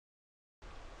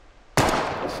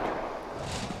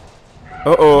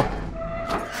Oh oh.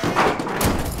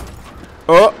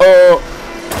 Oh oh.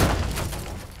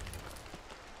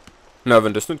 Na,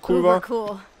 wenn das nicht cool war.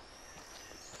 Cool.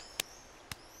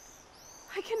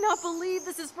 I cannot believe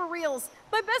this is for reals.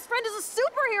 My best friend is a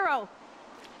superhero.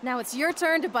 Now it's your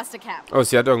turn to bust a cap. Oh,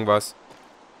 sie hat irgendwas.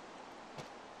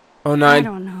 Oh nein. I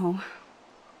don't know.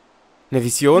 Eine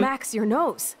Vision? Max, your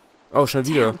nose. Oh, schon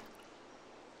wieder.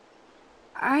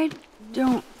 I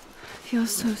don't feel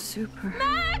so super.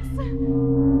 Max!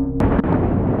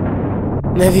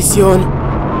 Eine Vision.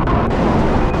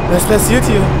 Was passiert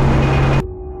hier?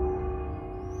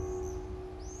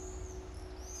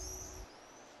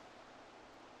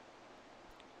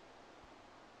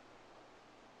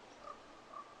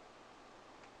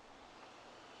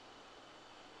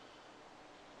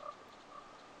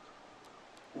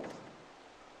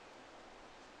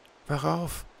 Wach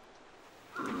auf.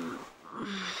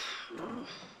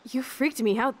 You freaked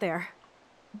me out there.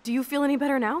 Do you feel any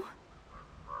better now?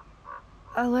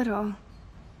 A little.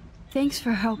 Thanks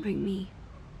for helping me.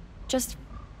 Just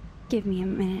give me a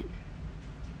minute.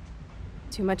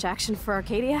 Too much action for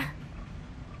Arcadia?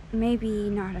 Maybe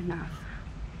not enough.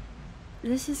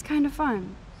 This is kind of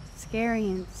fun. Scary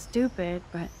and stupid,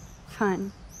 but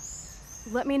fun.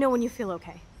 Let me know when you feel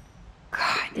okay.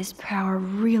 God, this power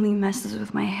really messes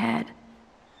with my head.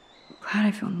 Glad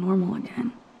I feel normal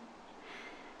again.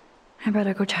 I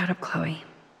better go chat up Chloe.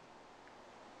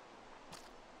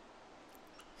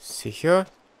 Sicher?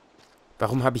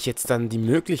 Warum habe ich jetzt dann die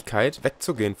Möglichkeit,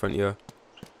 wegzugehen von ihr?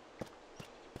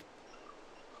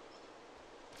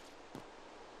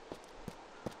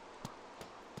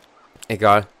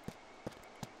 Egal.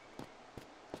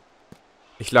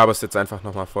 Ich laber es jetzt einfach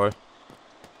nochmal voll.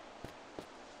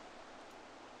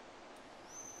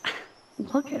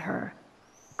 Look at her.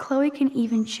 Chloe can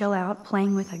even chill out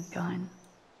playing with a gun.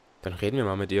 Dann reden wir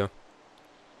mal mit ihr.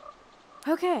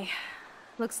 Okay.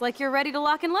 Looks like you're ready to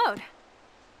lock and load.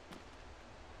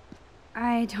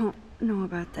 I don't know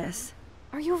about this.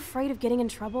 Are you afraid of getting in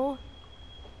trouble?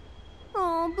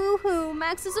 Oh, boo-hoo,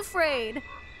 Max is afraid.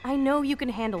 I know you can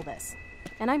handle this.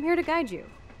 And I'm here to guide you.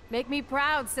 Make me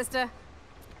proud, sister.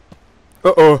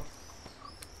 Oh oh.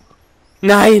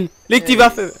 Nein! Leg die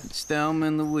Waffe! It's Thelma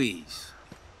and Louise.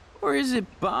 Or is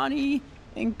it Bonnie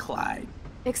and Clyde?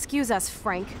 Excuse us,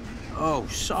 Frank. Oh,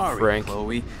 sorry, Frank.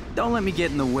 Chloe. Don't let me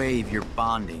get in the way of your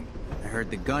bonding. I heard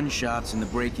the gunshots and the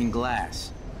breaking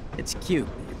glass. It's cute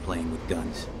that you're playing with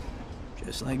guns.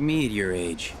 Just like me at your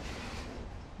age.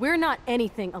 We're not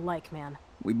anything alike, man.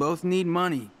 We both need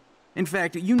money. In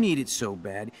fact, you need it so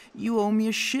bad, you owe me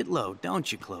a shitload,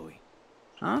 don't you, Chloe?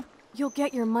 Huh? You'll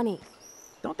get your money.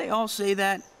 Don't they all say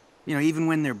that? You know, even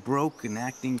when they're broke and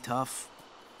acting tough?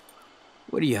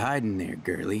 What are you hiding there,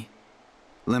 girlie?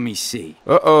 Let me see.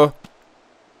 Uh-oh.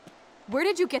 Where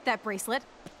did you get that bracelet?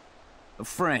 A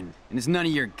friend, and it's none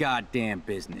of your goddamn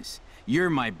business. You're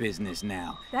my business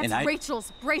now. That's and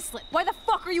Rachel's bracelet. Why the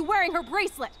fuck are you wearing her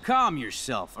bracelet? Calm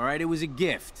yourself, all right? It was a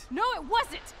gift. No, it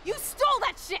wasn't. You stole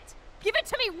that shit. Give it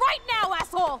to me right now,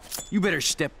 asshole. You better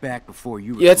step back before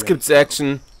you Jetzt regret gibt's it.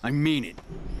 Action. I mean it.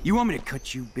 You want me to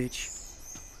cut you, bitch?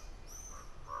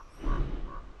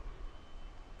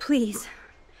 Please.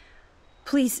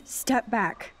 Please step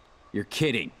back. You're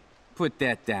kidding. Put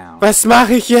that down. Was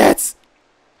mache ich jetzt?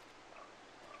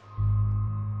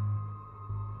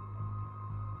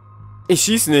 Ich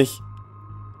schieß nicht.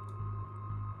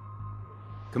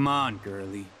 Come on,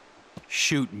 girlie.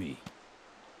 Shoot me.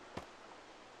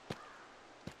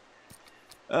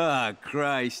 Ah,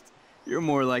 Christ. You're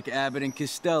more like Abbott and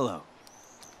Costello.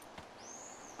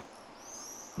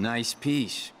 Nice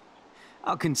piece.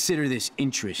 I'll consider this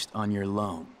interest on your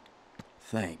loan.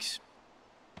 Thanks.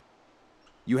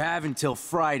 You have until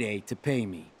Friday to pay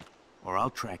me, or I'll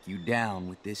track you down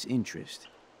with this interest.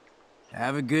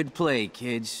 Have a good play,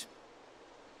 kids.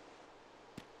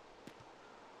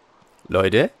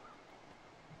 Leute,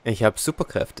 ich habe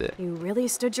Superkräfte. You really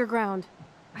stood your ground.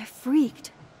 I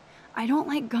freaked. I don't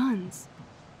like guns.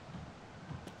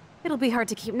 It'll be hard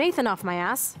to keep Nathan off my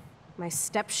ass. My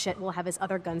step-shit will have his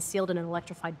other gun sealed in an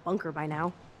electrified bunker by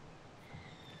now.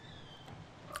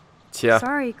 Tja,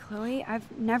 Sorry, Chloe.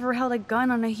 I've never held a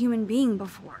gun on a human being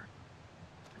before.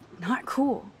 Not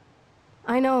cool.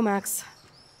 I know, Max.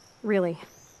 Really.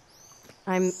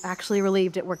 I'm actually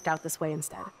relieved it worked out this way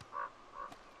instead.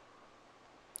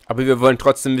 aber wir wollen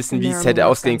trotzdem wissen, wie es hätte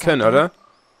ausgehen können, oder?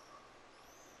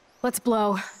 Let's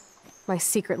blow. My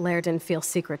secret lair didn't feel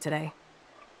secret today.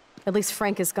 At least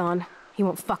Frank is gone. He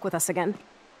won't fuck with us again.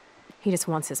 He just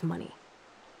wants his money.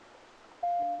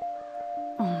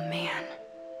 Oh, man.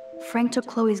 Frank took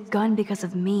Chloe's gun because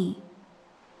of me.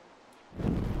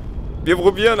 Wir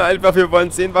probieren einfach. Wir wollen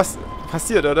sehen, was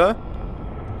passiert, oder?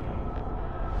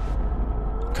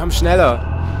 Komm schneller.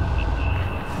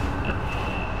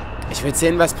 Ich will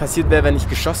sehen, was passiert wäre, wenn ich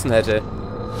geschossen hätte.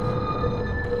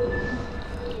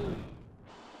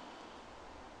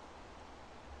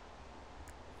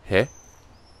 Hä?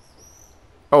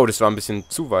 Oh, das war ein bisschen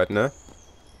zu weit, ne?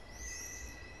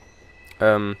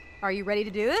 Are you ready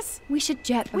to do this? We should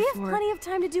jet We have before. plenty of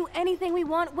time to do anything we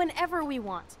want whenever we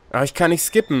want. Aber ich kann nicht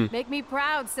skippen. Make me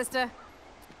proud, sister.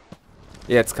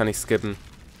 Jetzt kann ich skippen.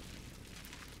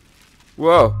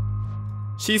 Wow.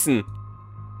 Schießen.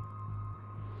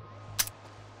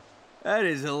 That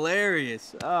is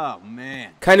hilarious. Oh,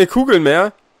 man. Keine Kugeln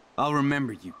mehr. I'll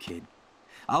remember you, kid.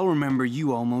 I'll remember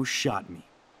you almost shot me.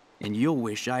 And you'll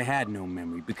wish I had no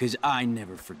memory, because I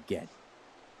never forget.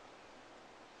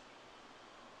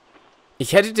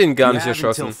 Ich hätte den gar You nicht have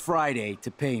until erschossen. Friday to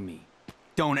pay me.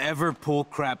 Don't ever pull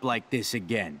crap like this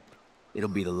again. It'll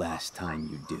be the last time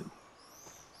you do.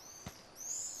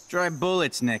 Try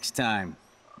bullets next time,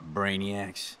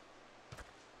 brainiacs.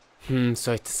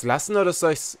 Soll ich das lassen oder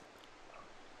soll ich's...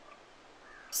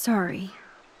 Sorry.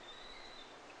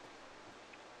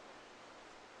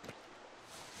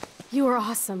 You were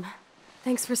awesome.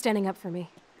 Thanks for standing up for me.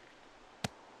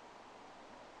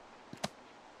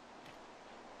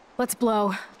 Let's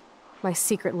blow. My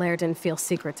secret lair didn't feel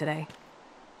secret today.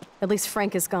 At least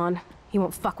Frank is gone. He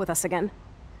won't fuck with us again.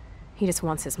 He just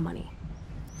wants his money.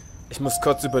 Ich muss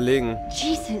kurz überlegen.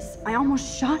 Jesus, I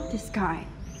almost shot this guy.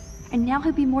 And now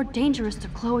he'll be more dangerous to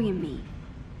Chloe and me.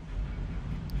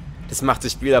 Das macht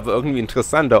das Spiel aber irgendwie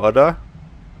interessanter, oder?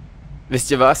 Wisst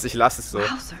ihr was? Ich lasse es so.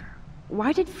 Wowzer.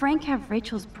 Why did Frank have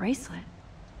Rachel's bracelet?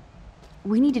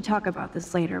 We need to talk about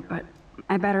this later, but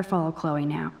I better follow Chloe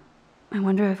now. I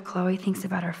wonder if Chloe thinks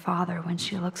about her father when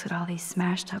she looks at all these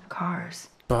smashed up cars.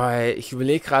 Boah, ich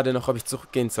überlege gerade noch, ob ich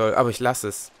zurückgehen soll, aber ich lasse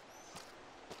es.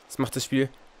 Das macht das Spiel...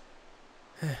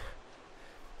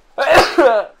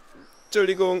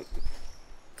 Entschuldigung.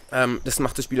 Das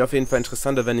macht das Spiel auf jeden Fall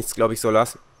interessanter, wenn ich es, glaube ich, so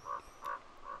lasse.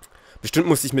 Bestimmt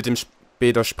muss ich mit dem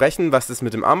später sprechen, was es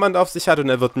mit dem Armband auf sich hat, und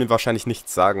er wird mir wahrscheinlich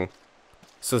nichts sagen.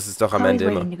 So ist es doch am Ende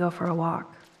Chloe's immer. waiting to go for a walk.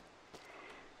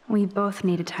 We both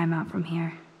need a time out from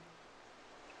here.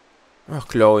 Ach,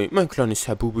 Chloe, mein kleines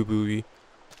Habubi-Bubi.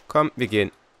 Komm, wir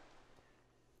gehen.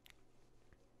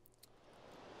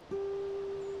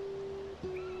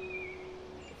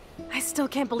 I still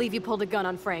can't believe you pulled a gun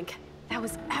on Frank. That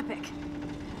was epic.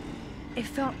 It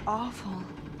felt awful.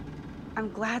 I'm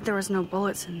glad there was no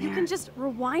bullets in there. You can just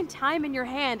rewind time in your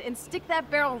hand and stick that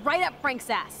barrel right up Frank's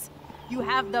ass. You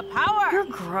have the power! You're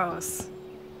gross.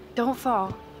 Don't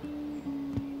fall.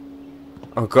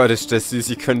 Oh Gott, ist das süß.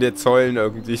 Ich könnte jetzt heulen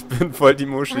irgendwie. Ich bin voll die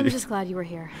I'm Muschi. just glad you were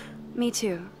here. Me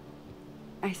too.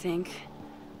 I think.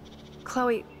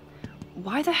 Chloe,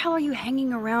 why the hell are you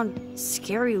hanging around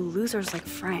scary losers like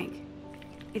Frank?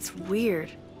 It's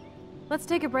weird. Let's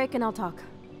take a break and I'll talk.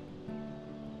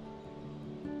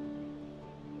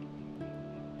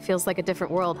 Feels like a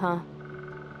different world, huh?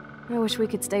 I wish we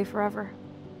could stay forever.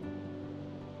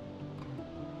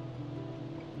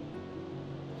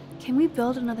 Can we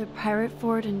build another pirate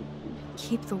fort and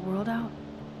keep the world out?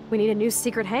 We need a new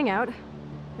secret hangout.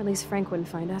 At least Frank wouldn't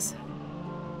find us.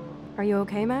 Are you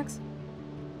okay, Max?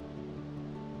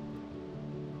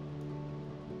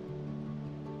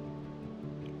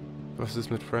 Was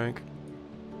ist mit Frank?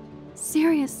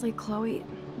 Seriously, Chloe,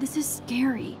 this is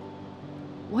scary.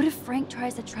 What if Frank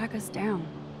tries to track us down?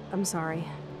 I'm sorry.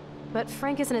 But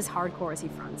Frank isn't as hardcore as he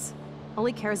fronts. All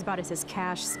he cares about is his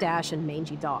cash, stash, and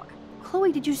mangy dog.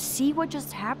 Chloe, did you see what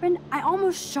just happened? I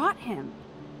almost shot him.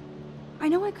 I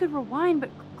know I could rewind, but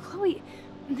Chloe,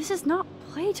 this is not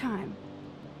playtime.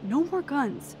 No more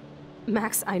guns.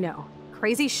 Max, I know.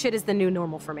 Crazy shit is the new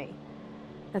normal for me.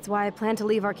 That's why I plan to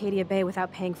leave Arcadia Bay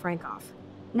without paying Frank off.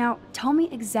 Now, tell me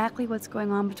exactly what's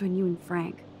going on between you and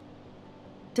Frank.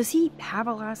 Does he have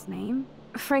a last name?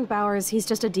 Frank Bowers, he's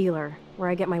just a dealer, where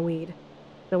I get my weed.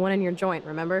 The one in your joint,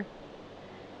 remember?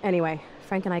 Anyway,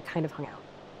 Frank and I kind of hung out.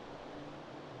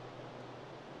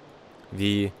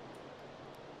 Wie?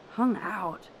 Hung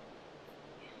out?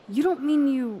 You don't mean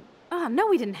you... No,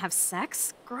 we didn't have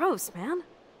sex. Gross, man.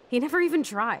 He never even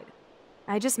tried.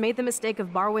 I just made the mistake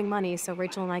of borrowing money so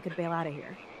Rachel and I could bail out of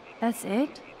here. That's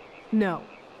it? No.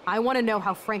 I want to know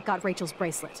how Frank got Rachel's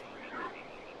bracelet.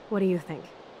 What do you think?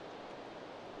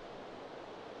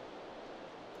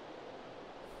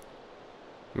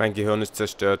 Mein Gehirn ist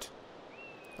zerstört.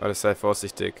 Aber sei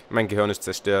vorsichtig. Mein Gehirn ist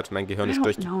zerstört. Mein Gehirn I ist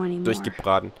don't know anymore.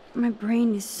 durchgebraten. My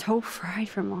brain is so fried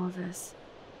from all this.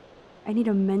 I need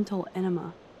a mental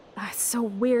enema. It's so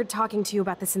weird talking to you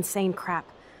about this insane crap.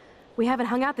 We haven't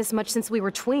hung out this much since we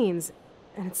were tweens,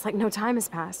 and it's like no time has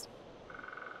passed.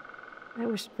 I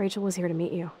wish Rachel was here to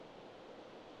meet you.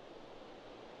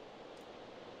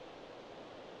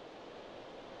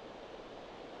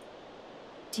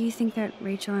 Do you think that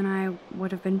Rachel and I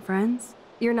would have been friends?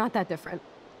 You're not that different.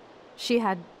 She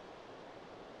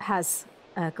has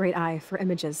a great eye for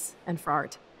images and for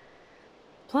art.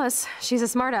 Plus, she's a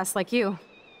smartass like you.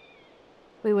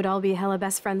 We would all be hella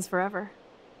best friends forever.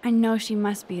 I know she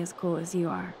must be as cool as you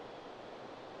are.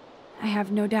 I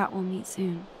have no doubt we'll meet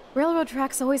soon. Railroad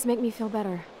tracks always make me feel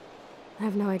better. I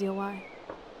have no idea why.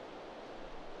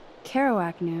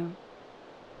 Kerouac knew.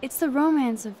 It's the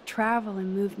romance of travel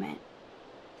and movement.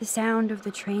 The sound of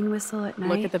the train whistle at night.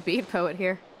 Look at the beat poet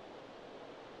here.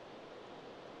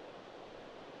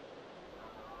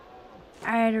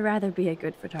 I'd rather be a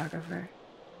good photographer.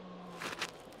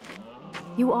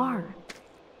 You are.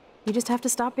 You just have to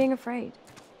stop being afraid.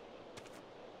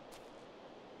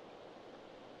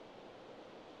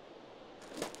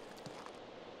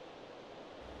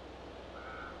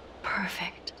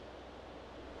 Perfect.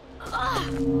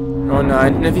 Oh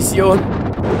nein, eine Vision.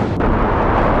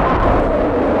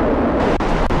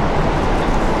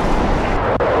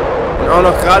 Und auch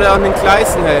noch gerade an den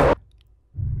Gleisen, hey.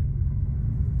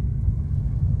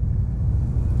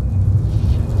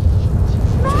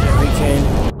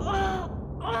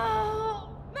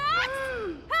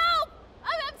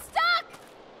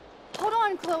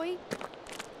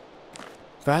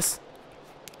 Was?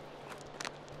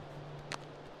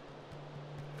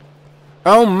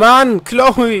 Oh Mann,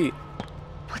 Chloe!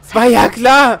 War ja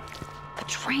klar! The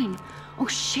train. Oh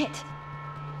shit.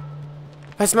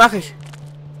 Was mache ich?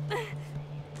 I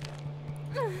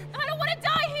don't want to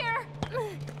die here.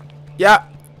 Ja,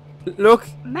 look.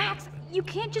 Max, you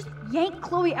can't just yank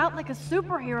Chloe out like a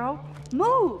superhero.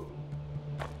 Move.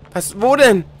 Was, wo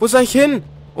denn? Wo soll ich hin?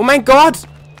 Oh mein Gott!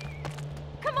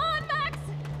 Come on, Max.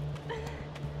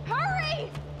 Hurry.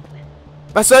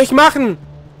 Was soll ich machen?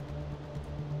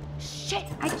 Shit,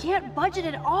 I can't budget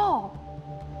at all.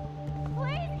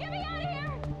 Please get me out of here.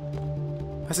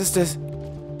 Was ist das?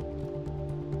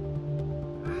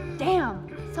 Damn,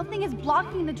 something is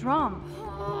blocking the drum.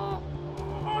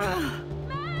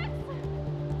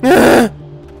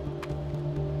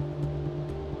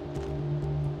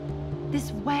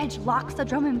 This wedge locks the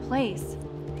drum in place.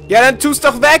 Ja, dann tu's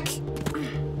doch weg!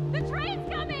 The train's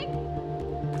coming.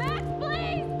 Max,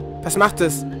 please. Was macht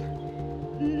es?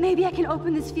 Maybe I can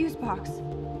open this fuse box.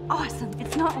 Awesome,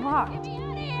 it's not locked. Get me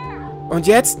out of here. Und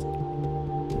jetzt?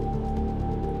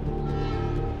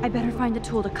 I better find a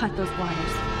tool to cut those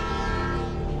wires.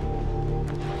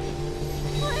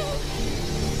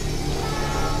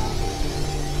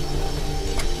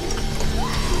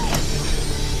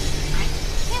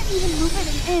 Even move it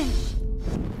an inch.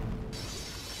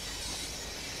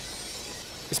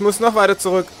 Ich muss noch weiter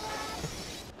zurück.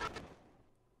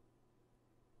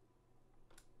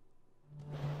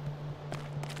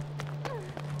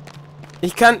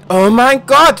 Ich kann... Oh mein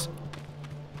Gott!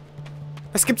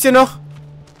 Was gibt's hier noch?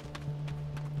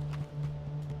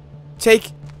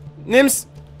 Take. Nimm's.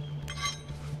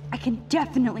 I can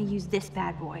definitely use this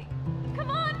bad boy.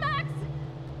 Come on, Max.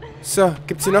 So,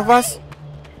 gibt's hier noch was?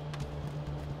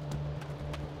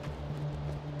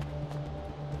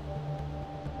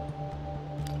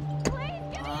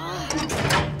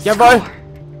 Jawohl!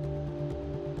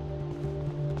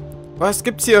 Was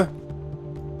gibt's hier?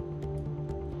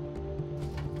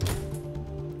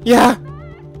 Ja!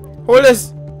 Hol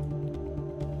es!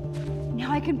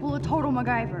 Now I can pull a total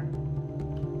MacGyver.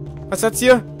 Was hat's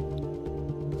hier?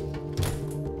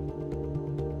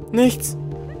 Nichts.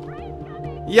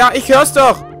 Ja, ich hör's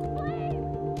doch!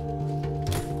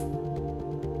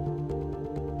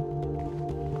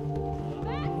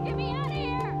 Get me out of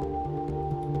here.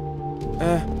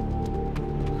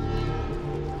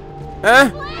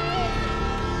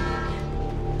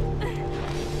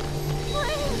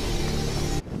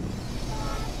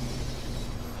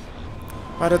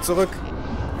 Weiter zurück.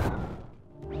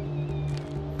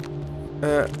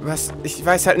 Was? Ich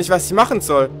weiß halt nicht, was ich machen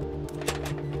soll.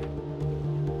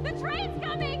 The train's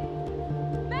coming.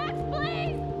 Max,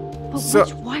 please. But So.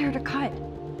 which wire to cut?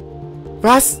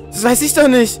 Was? Das weiß ich doch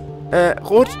nicht.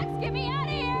 Rot? Max, get me out of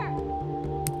here.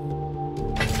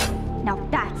 Now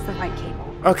that's the right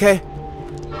cable. Okay.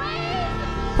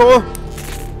 Oh.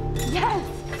 Yes,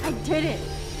 I did it.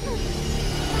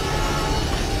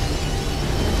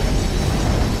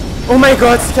 Oh mein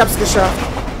Gott, ich hab's geschafft.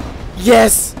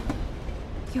 Yes.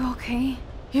 You okay?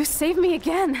 You saved me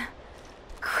again.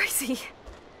 Crazy.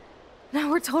 Now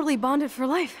we're totally bonded for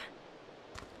life.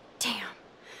 Damn,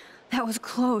 that was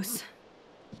close.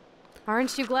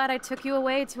 Aren't you glad I took you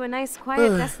away to a nice,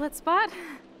 quiet, desolate spot?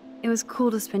 It was cool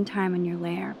to spend time in your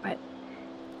lair, but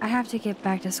I have to get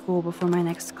back to school before my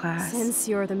next class. Since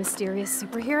you're the mysterious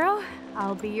superhero,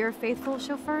 I'll be your faithful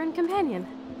chauffeur and companion.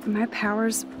 My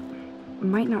powers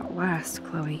might not last,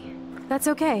 Chloe. That's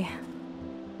okay.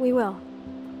 We will.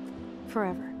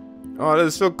 Forever. Oh, das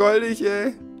ist so goldig,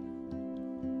 ey.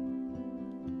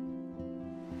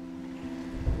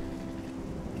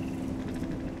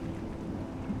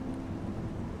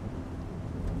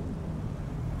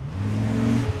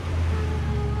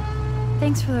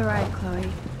 Thanks for the ride, Chloe.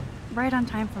 Right on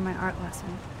time for my art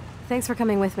lesson. Thanks for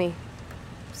coming with me.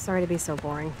 Sorry to be so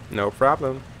boring. No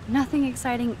problem. Nothing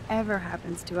exciting ever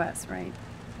happens to us, right?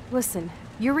 Listen,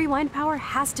 your rewind power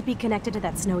has to be connected to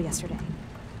that snow yesterday.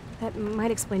 That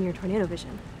might explain your tornado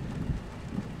vision.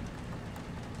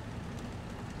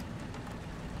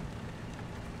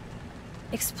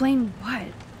 Explain what?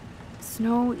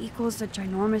 Snow equals a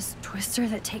ginormous twister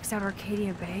that takes out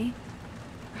Arcadia Bay?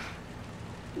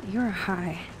 You're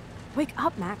high. Wake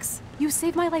up, Max. You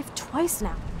saved my life twice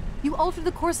now. You altered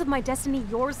the course of my destiny,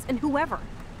 yours, and whoever.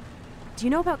 Do you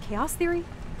know about chaos theory?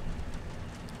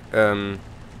 It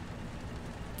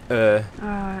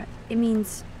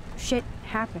means shit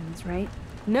happens, right?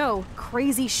 No,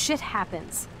 crazy shit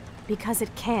happens. Because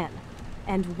it can.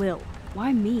 And will.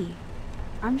 Why me?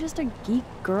 I'm just a geek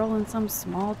girl in some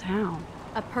small town.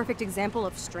 A perfect example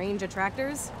of strange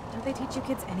attractors. Don't they teach you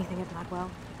kids anything at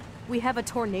Blackwell? We have a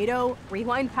tornado,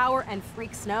 rewind power, and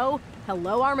freak snow.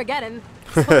 Hello, Armageddon.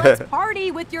 So let's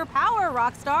party with your power,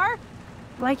 Rockstar.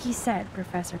 Like he said,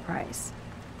 Professor Price,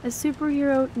 a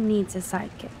superhero needs a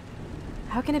sidekick.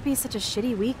 How can it be such a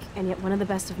shitty week and yet one of the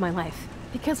best of my life?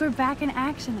 Because we're back in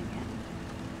action again.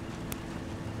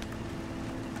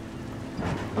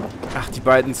 Ach, die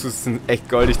beiden sind echt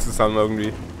goldig zusammen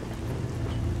irgendwie.